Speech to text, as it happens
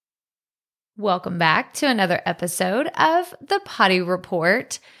Welcome back to another episode of the Potty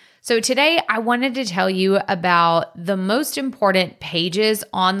Report. So today I wanted to tell you about the most important pages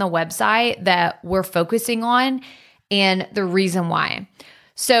on the website that we're focusing on and the reason why.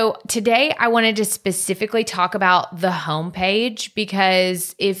 So today I wanted to specifically talk about the homepage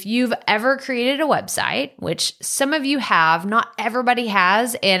because if you've ever created a website, which some of you have, not everybody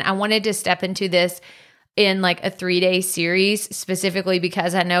has, and I wanted to step into this in like a 3-day series specifically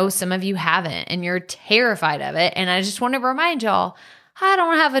because I know some of you haven't and you're terrified of it. And I just want to remind y'all, I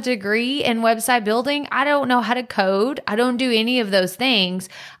don't have a degree in website building. I don't know how to code. I don't do any of those things.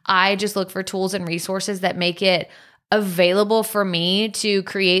 I just look for tools and resources that make it available for me to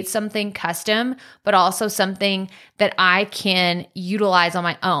create something custom, but also something that I can utilize on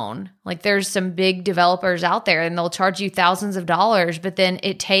my own. Like there's some big developers out there and they'll charge you thousands of dollars, but then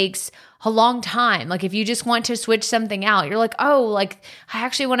it takes a long time. Like if you just want to switch something out, you're like, oh, like I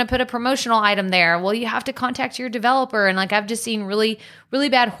actually want to put a promotional item there. Well, you have to contact your developer. And like I've just seen really, really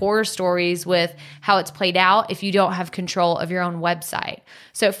bad horror stories with how it's played out if you don't have control of your own website.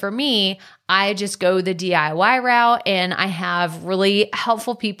 So for me, I just go the DIY route and I have really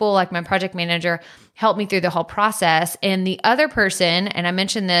helpful people like my project manager help me through the whole process. And the other person, and I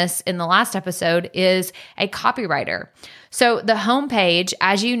mentioned this in the last episode, is a copywriter. So the homepage,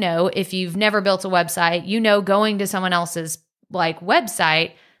 as you know, if you've never built a website, you know, going to someone else's like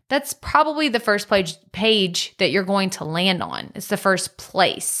website, that's probably the first page that you're going to land on. It's the first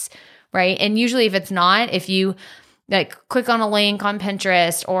place, right? And usually if it's not, if you like click on a link on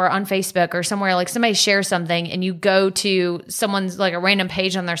Pinterest or on Facebook or somewhere, like somebody shares something and you go to someone's like a random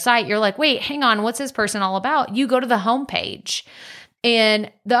page on their site, you're like, wait, hang on, what's this person all about? You go to the homepage.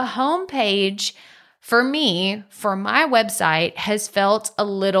 And the homepage for me, for my website, has felt a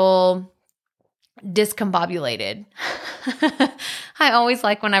little discombobulated. I always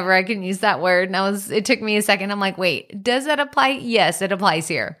like whenever I can use that word. And it took me a second. I'm like, wait, does that apply? Yes, it applies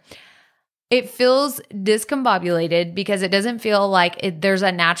here. It feels discombobulated because it doesn't feel like there's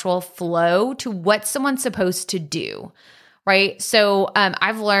a natural flow to what someone's supposed to do, right? So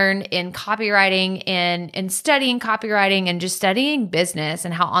I've learned in copywriting and studying copywriting and just studying business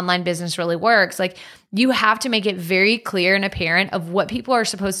and how online business really works, like you have to make it very clear and apparent of what people are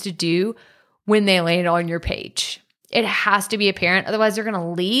supposed to do when they land on your page. It has to be apparent. Otherwise, they're going to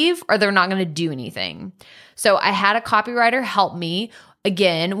leave or they're not going to do anything. So I had a copywriter help me.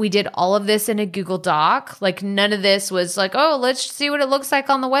 Again, we did all of this in a Google Doc. Like none of this was like, oh, let's see what it looks like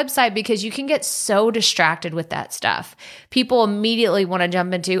on the website because you can get so distracted with that stuff. People immediately want to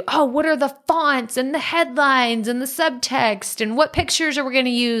jump into, oh, what are the fonts and the headlines and the subtext and what pictures are we going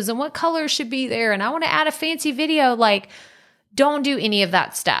to use and what colors should be there? And I want to add a fancy video. Like, don't do any of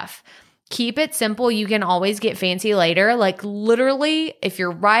that stuff. Keep it simple. You can always get fancy later. Like literally, if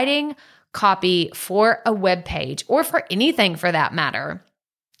you're writing copy for a web page or for anything for that matter,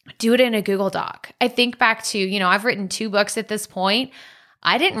 do it in a Google Doc. I think back to, I've written 2 books at this point.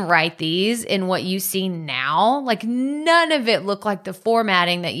 I didn't write these in what you see now. Like none of it looked like the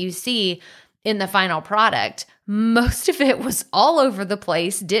formatting that you see in the final product. Most of it was all over the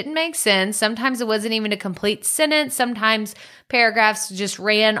place, didn't make sense. Sometimes it wasn't even a complete sentence. Sometimes paragraphs just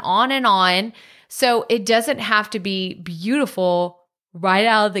ran on and on. So it doesn't have to be beautiful right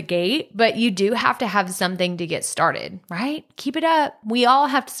out of the gate, but you do have to have something to get started, right? Keep it up. We all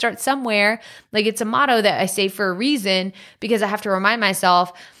have to start somewhere. Like it's a motto that I say for a reason because I have to remind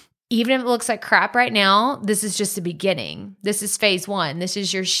myself, even if it looks like crap right now, this is just the beginning. This is phase 1. This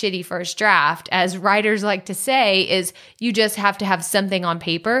is your shitty first draft. As writers like to say, is you just have to have something on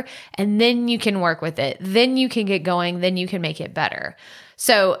paper and then you can work with it. Then you can get going. Then you can make it better.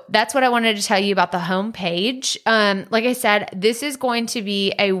 So that's what I wanted to tell you about the homepage. Like I said, this is going to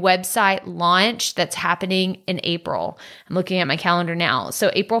be a website launch that's happening in April. I'm looking at my calendar now. So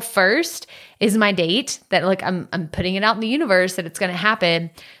April 1st is my date that I'm putting it out in the universe that it's going to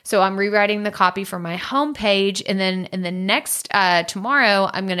happen. So I'm rewriting the copy for my homepage. And then in the next, tomorrow,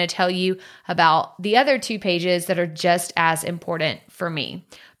 I'm going to tell you about the other 2 pages that are just as important for me.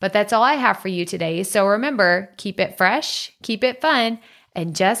 But that's all I have for you today. So remember, keep it fresh, keep it fun,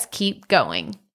 and just keep going.